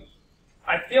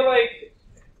I feel like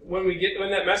when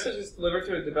that message is delivered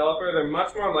to a developer, they're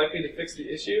much more likely to fix the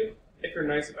issue if you're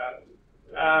nice about it.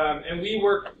 And we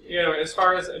work, as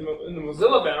far as in the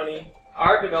Mozilla bounty,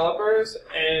 our developers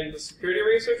and the security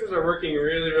researchers are working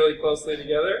really, really closely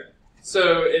together.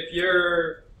 So if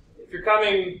you're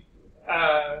coming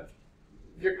at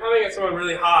someone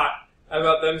really hot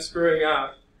about them screwing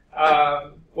up,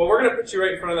 well, we're going to put you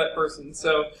right in front of that person.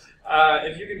 So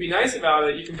if you can be nice about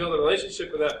it, you can build a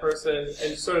relationship with that person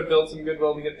and sort of build some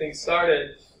goodwill to get things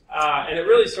started. And it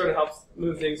really sort of helps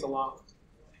move things along.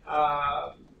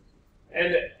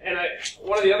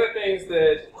 One of the other things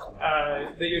that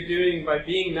you're doing by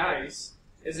being nice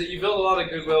is that you build a lot of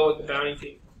goodwill with the bounty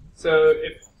team. So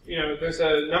if there's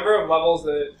a number of levels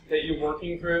that you're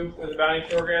working through with the bounty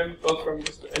program, both from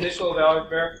just initial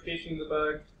verification of the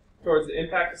bug towards the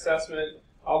impact assessment,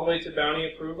 all the way to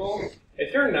bounty approval.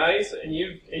 If you're nice and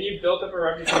you've built up a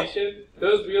reputation,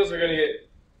 those wheels are going to get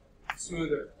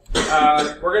smoother.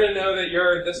 We're going to know that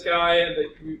you're this guy and that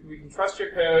we can trust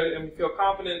your code, and we feel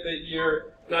confident that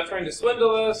you're not trying to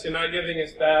swindle us, you're not giving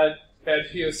us bad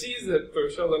POCs that throw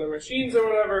shells on our machines or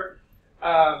whatever.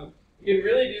 You can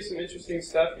really do some interesting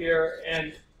stuff here,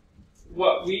 and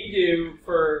what we do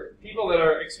for people that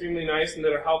are extremely nice and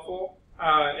that are helpful,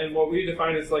 and what we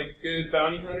define as like good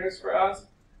bounty hunters for us,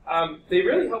 they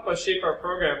really help us shape our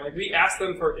program. Like, we ask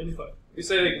them for input. We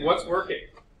say, like, what's working?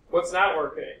 What's not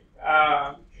working?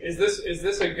 Is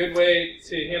this a good way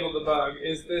to handle the bug?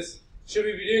 Should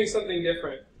we be doing something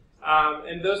different?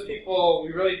 And those people,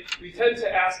 we tend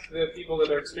to ask the people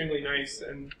that are extremely nice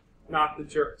and not the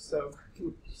jerks. So,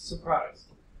 surprise.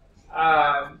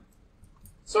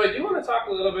 So I do want to talk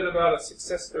a little bit about a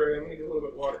success story. I'm going to get a little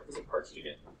bit of water because I'm parched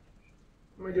again.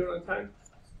 Am I doing on time?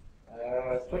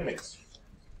 20 minutes.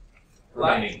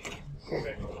 Remaining.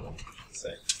 Okay.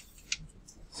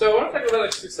 So I want to talk about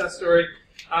a success story.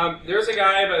 There's a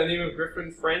guy by the name of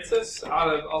Griffin Francis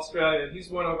out of Australia. He's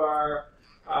one of our,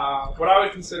 what I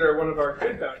would consider one of our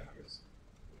good bounty hunters.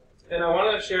 And I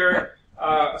want to share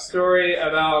a story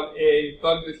about a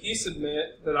bug that he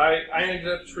submitted that I ended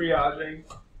up triaging.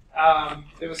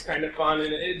 It was kind of fun,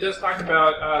 and it does talk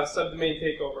about subdomain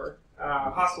takeover,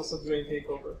 hostile subdomain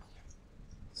takeover.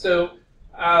 So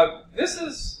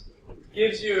this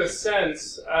gives you a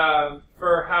sense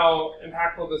for how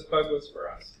impactful this bug was for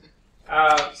us.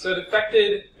 So it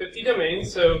affected 50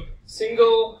 domains. So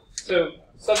subdomain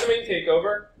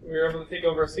takeover. We were able to take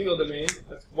over a single domain.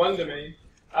 That's one domain.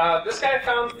 This guy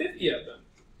found 50 of them.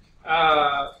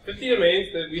 50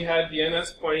 domains that we had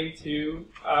DNS pointing to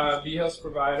vhost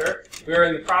provider. We were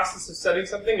in the process of setting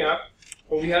something up,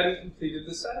 but we hadn't completed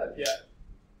the setup yet.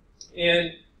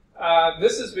 And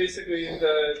this is basically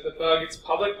the bug. It's a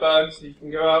public bug, so you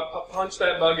can go out, punch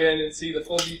that bug in, and see the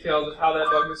full details of how that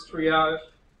bug was triaged,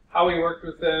 how we worked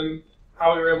with them,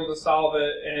 how we were able to solve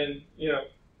it, and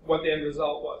what the end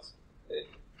result was.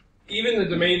 Even the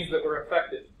domains that were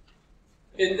affected.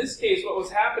 In this case, what was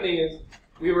happening is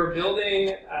we were building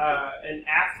an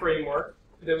app framework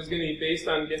that was going to be based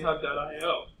on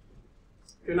GitHub.io.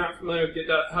 If you're not familiar with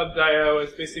GitHub.io,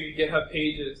 it's basically GitHub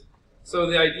pages. So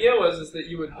the idea was that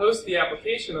you would host the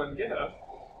application on GitHub,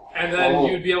 and then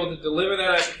you would be able to deliver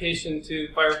that application to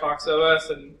Firefox OS,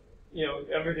 and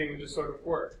everything would just sort of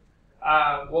work.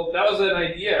 Well, that was an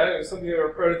idea. It was something we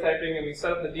were prototyping, and we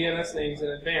set up the DNS names in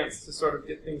advance to sort of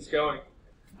get things going.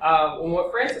 And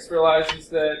what Francis realized is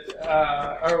that,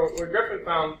 or what Griffin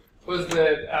found, was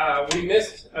that we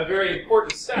missed a very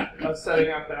important step of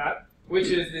setting up that, which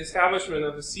is the establishment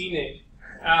of a CNAME.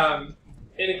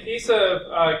 In the case of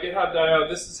GitHub.io,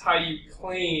 this is how you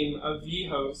claim a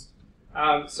vhost.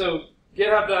 So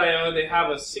GitHub.io, they have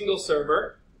a single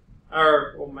server,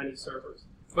 or well, many servers,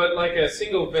 but like a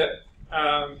single VIP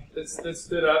that's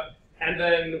stood up. And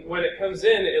then when it comes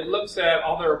in, it looks at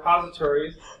all the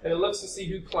repositories, and it looks to see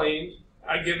who claimed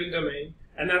a given domain,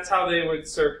 and that's how they would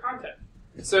serve content.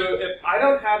 So if I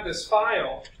don't have this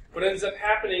file, what ends up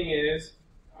happening is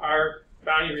our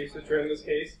bounty researcher, in this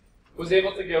case, was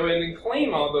able to go in and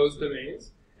claim all those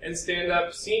domains and stand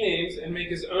up CNAMEs and make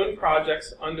his own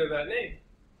projects under that name.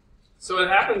 So what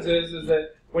happens is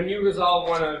that when you resolve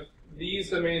one of these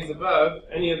domains above,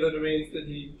 any of the domains that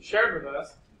he shared with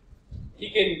us, he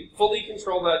can fully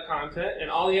control that content, and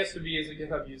all he has to be is a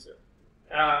GitHub user.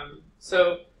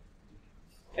 So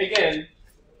again,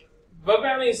 bug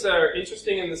bounties are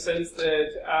interesting in the sense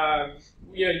that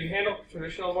you handle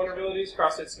traditional vulnerabilities,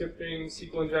 cross-site scripting,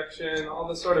 SQL injection, all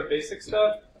this sort of basic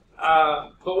stuff.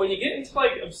 But when you get into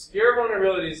like obscure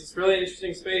vulnerabilities, it's really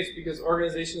interesting space because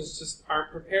organizations just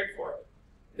aren't prepared for it.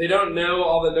 They don't know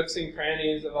all the nooks and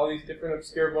crannies of all these different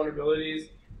obscure vulnerabilities.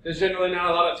 There's generally not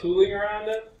a lot of tooling around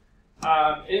it.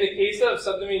 In the case of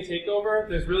subdomain takeover,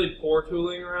 there's really poor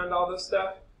tooling around all this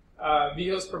stuff.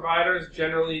 vhost providers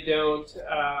generally don't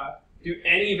do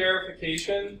any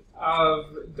verification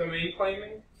of domain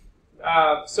claiming.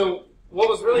 So what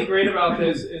was really great about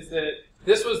this is that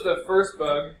this was the first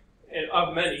bug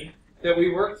of many that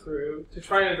we worked through to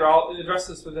try and address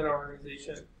this within our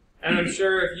organization. And I'm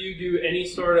sure if you do any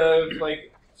sort of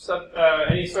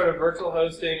virtual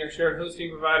hosting or shared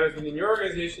hosting providers within your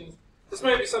organizations, this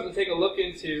might be something to take a look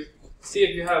into, see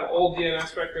if you have old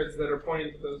DNS records that are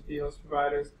pointing to those vhost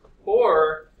providers,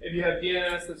 or if you have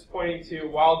DNS that's pointing to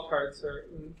wildcards.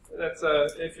 That's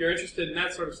if you're interested in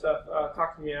that sort of stuff,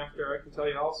 talk to me after. I can tell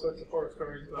you all sorts of horror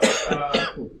stories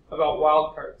about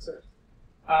wildcards.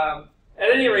 At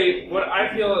any rate, what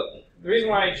I feel, the reason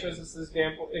why I chose this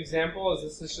example is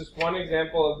this is just one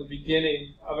example of the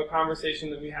beginning of a conversation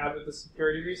that we had with the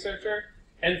security researcher.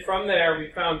 And from there, we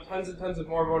found tons and tons of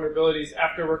more vulnerabilities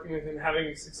after working with him, having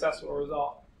a successful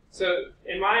result. So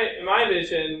in my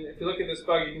vision, if you look at this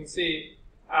bug, you can see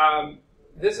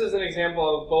this is an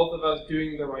example of both of us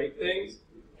doing the right things.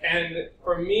 And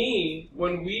for me,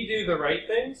 when we do the right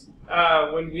things,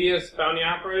 when we as bounty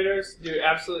operators do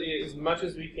absolutely as much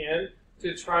as we can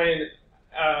to try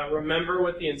and remember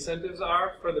what the incentives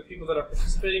are for the people that are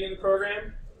participating in the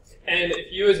program, and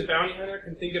if you as a bounty hunter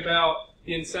can think about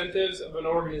the incentives of an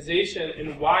organization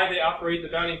and why they operate the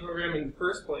bounty program in the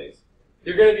first place,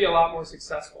 you're going to be a lot more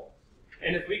successful.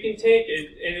 And if we can take it,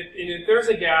 and if there's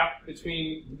a gap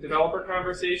between developer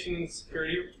conversation and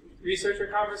security researcher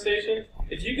conversation,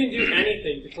 if you can do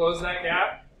anything to close that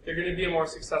gap, you're going to be a more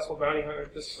successful bounty hunter,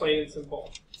 just plain and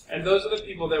simple. And those are the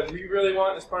people that we really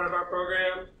want as part of our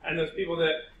program, and those people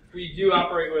that we do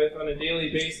operate with on a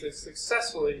daily basis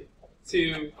successfully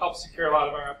to help secure a lot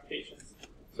of our applications.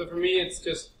 So for me, it's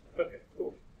just, okay,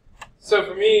 cool. So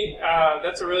for me,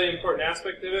 that's a really important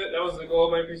aspect of it. That was the goal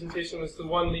of my presentation, was to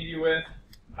one, leave you with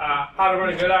how to run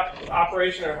a good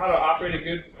operation or how to operate a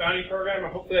good bounty program.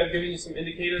 Hopefully I've given you some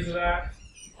indicators of that.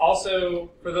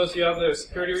 Also, for those of you out there,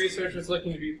 security researchers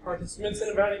looking to be participants in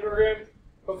a bounty program,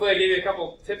 hopefully I gave you a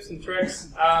couple tips and tricks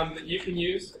that you can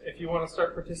use if you want to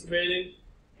start participating.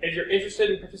 If you're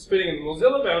interested in participating in the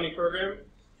Mozilla bounty program,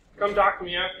 come talk to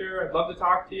me after. I'd love to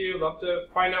talk to you. I'd love to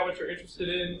find out what you're interested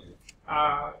in.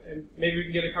 And maybe we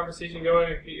can get a conversation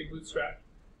going and get you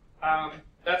bootstrapped.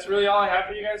 That's really all I have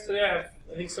for you guys today. I have,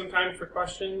 I think, some time for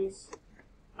questions.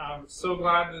 I'm so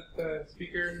glad that the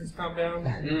speaker has calmed down.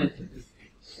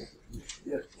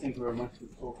 Yes, thank you very much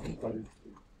for talking about it.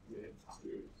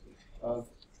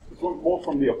 It's more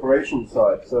from the operational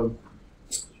side. So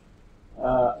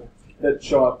that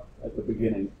chart at the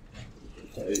beginning,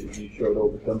 you showed all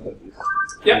the companies.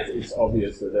 Yep. It's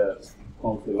obvious that they're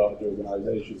mostly large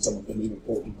organizations, some of them even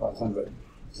Fortune 500.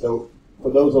 So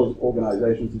for those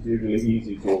organizations, it's usually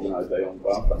easy to organize their own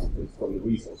bounties from the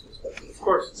resource perspective. Of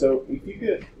course. So if you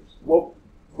could,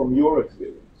 from your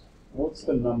experience, what's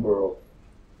the number of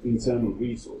internal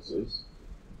resources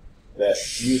that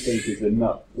you think is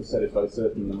enough to satisfy a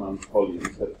certain amount of volume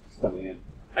that's coming in?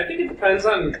 I think it depends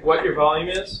on what your volume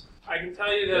is. I can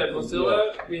tell you that at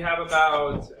Mozilla, we have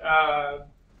about,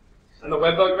 on the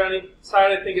web bug bounty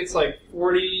side, I think it's like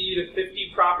 40 to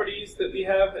 50 properties that we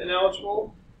have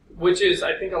ineligible, which is,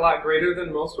 I think, a lot greater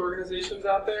than most organizations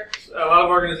out there. A lot of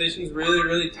organizations really,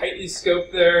 really tightly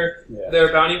scope their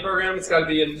bounty program. It's got to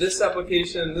be in this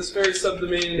application, this very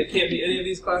subdomain. It can't be any of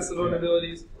these classes of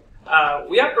vulnerabilities.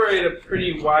 We operate a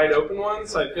pretty wide open one,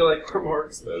 so I feel like we're more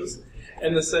exposed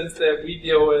in the sense that we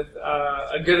deal with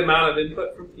a good amount of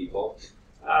input from people.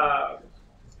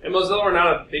 In Mozilla, we're not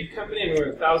a big company. I mean,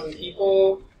 we're 1,000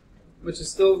 people, which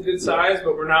is still a good size,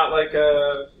 but we're not like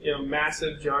a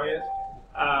massive giant.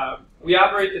 We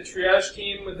operate the triage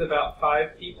team with about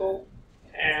 5 people,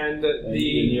 and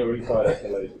your inside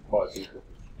SLA is 5 people.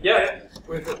 Yeah,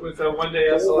 with a 1-day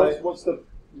SLA. What's the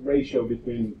ratio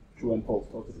between true and false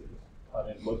positives? I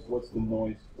mean, what's the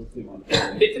noise? What's the amount?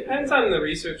 It depends on the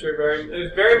researcher.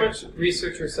 It's very much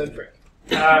researcher centric.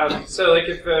 So, like,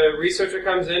 if a researcher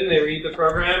comes in, they read the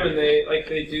program, and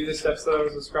they do the steps that I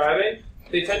was describing,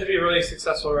 they tend to be really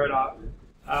successful right off.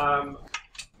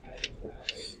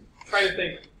 Trying to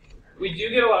think, we do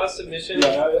get a lot of submissions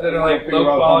that are like low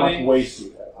quality. How much waste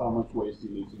you have? How much waste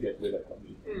you need to get rid of? I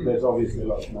mean, there's obviously a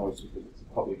lot of noise because it's a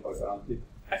public bounty.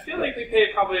 I feel like we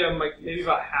pay probably on maybe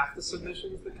about half the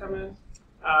submissions that come in,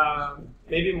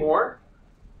 maybe more.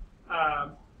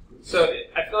 So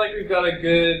I feel like we've got a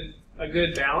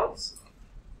good balance.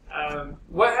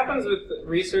 What happens with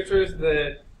researchers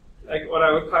that, like, what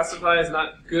I would classify as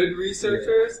not good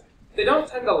researchers? They don't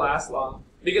tend to last long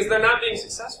because they're not being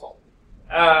successful.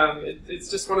 It's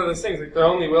just one of those things. Like, they're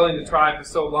only willing to try for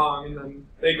so long, and then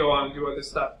they go on and do other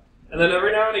stuff. And then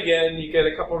every now and again, you get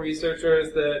a couple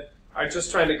researchers that are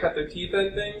just trying to cut their teeth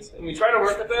in things, and we try to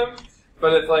work with them.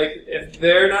 But if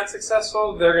they're not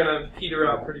successful, they're gonna peter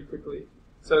out pretty quickly.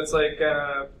 So it's like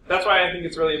that's why I think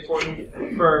it's really important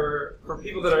for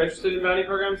people that are interested in bounty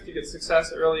programs to get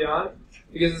success early on,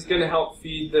 because it's going to help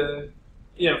feed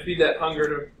that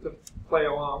hunger to play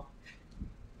along.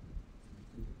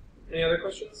 Any other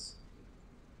questions?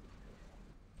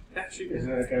 Yeah, shoot. Is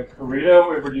it like a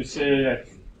Pareto, would you say that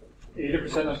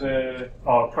 80% of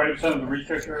or 20% of the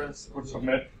researchers would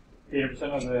submit 80%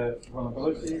 of the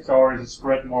vulnerabilities, or is it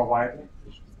spread more widely?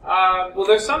 Well,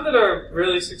 there's some that are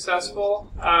really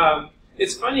successful.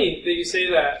 It's funny that you say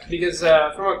that, because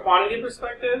from a quantity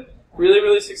perspective, really,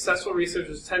 really successful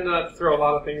researchers tend not to throw a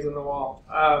lot of things in the wall.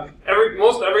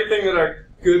 Most everything that our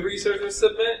good researchers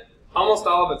submit, almost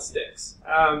all of it sticks,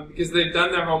 because they've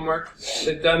done their homework,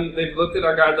 they've looked at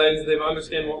our guidelines, they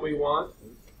understand what we want.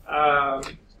 I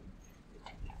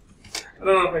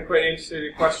don't know if I quite answered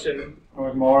your question.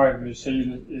 Or more, if you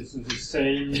see, is the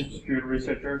same security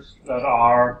researchers that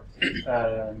are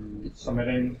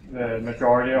submitting the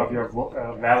majority of your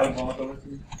valid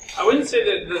vulnerabilities? I wouldn't say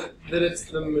that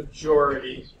it's the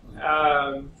majority.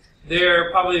 They're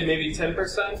probably maybe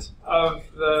 10% of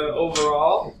the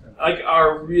overall. Like,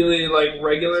 our really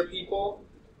regular people,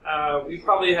 we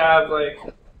probably have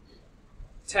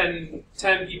 10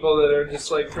 people that are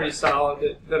just pretty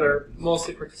solid, that are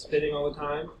mostly participating all the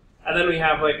time. And then we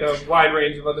have a wide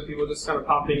range of other people just kind of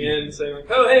popping in, saying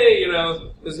oh hey,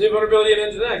 there's a new vulnerability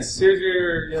at Nginx.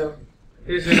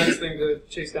 Here's your next thing to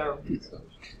chase down. So.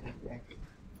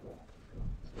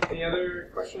 Any other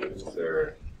questions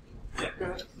or? Yeah, go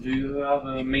ahead. Do you have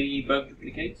many bug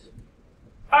duplicates?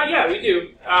 Yeah, we do.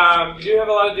 We do have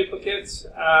a lot of duplicates.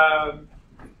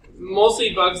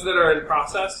 Mostly bugs that are in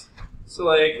process.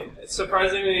 So,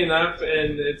 surprisingly enough,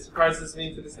 and it surprises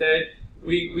me to this day,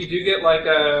 we do get what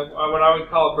I would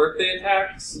call birthday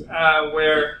attacks,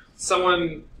 where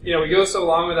someone, we go so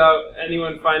long without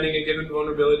anyone finding a given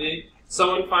vulnerability.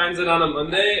 Someone finds it on a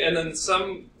Monday, and then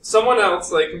someone else,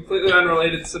 completely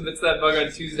unrelated, submits that bug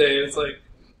on Tuesday, and it's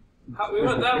we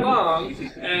went that long,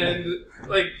 and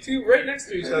two right next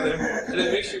to each other, and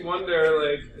it makes you wonder,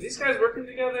 are these guys working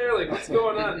together? What's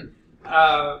going on?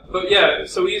 But yeah,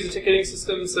 so we use a ticketing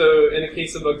system, so in a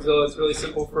case of Bugzilla, it's really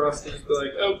simple for us to just be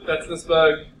oh, that's this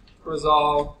bug,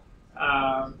 resolve.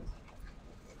 I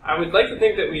would like to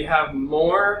think that we have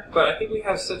more, but I think we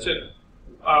have such a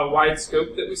wide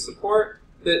scope that we support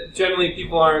that generally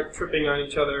people aren't tripping on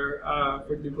each other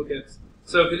for duplicates.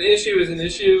 So if an issue is an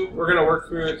issue, we're going to work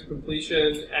through it to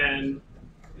completion, and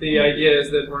the idea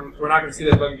is that we're not going to see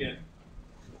that bug again.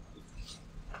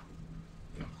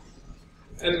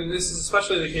 And this is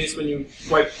especially the case when you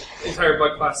wipe entire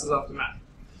bug classes off the map.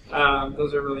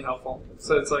 Those are really helpful.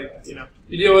 So it's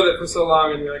you deal with it for so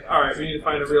long and you're all right, we need to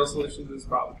find a real solution to this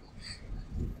problem.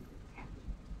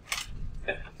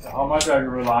 So how much are you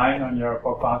relying on your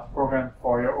bug bounty program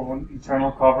for your own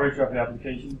internal coverage of the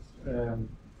applications?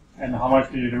 And how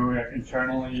much do you do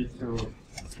internally to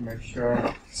make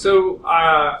sure? So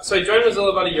I joined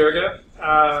Mozilla about a year ago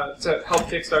to help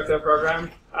kickstart their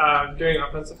program doing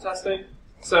offensive testing.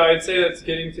 So I'd say that's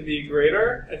getting to be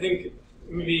greater. I think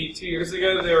maybe 2 years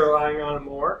ago they were relying on it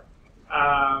more.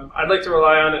 I'd like to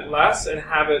rely on it less and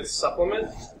have it supplement.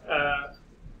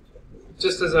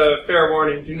 Just as a fair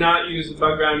warning, do not use the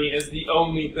bug bounty as the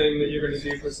only thing that you're going to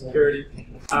do for security.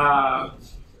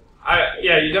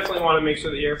 Yeah, you definitely want to make sure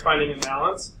that you're finding a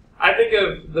balance. I think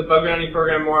of the bug bounty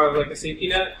program more of like a safety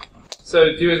net.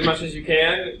 So do as much as you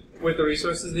can with the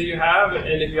resources that you have,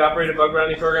 and if you operate a bug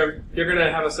bounty program, you're going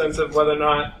to have a sense of whether or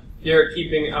not you're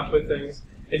keeping up with things.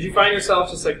 If you find yourself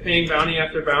just like paying bounty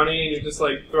after bounty and you're just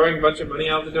like throwing a bunch of money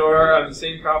out the door on the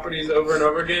same properties over and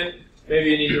over again, maybe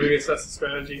you need to reassess the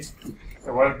strategy.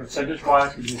 So what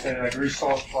percentage-wise would you say, like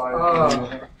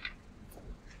resource-wise?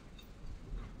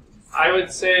 I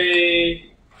would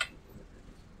say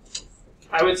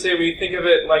we think of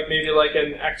it like maybe like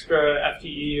an extra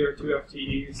FTE or 2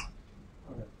 FTEs.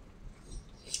 Okay.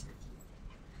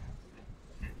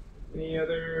 Any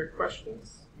other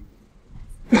questions?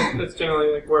 That's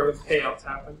generally like where the payouts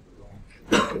happen.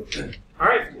 All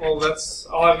right, well that's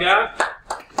all I've got.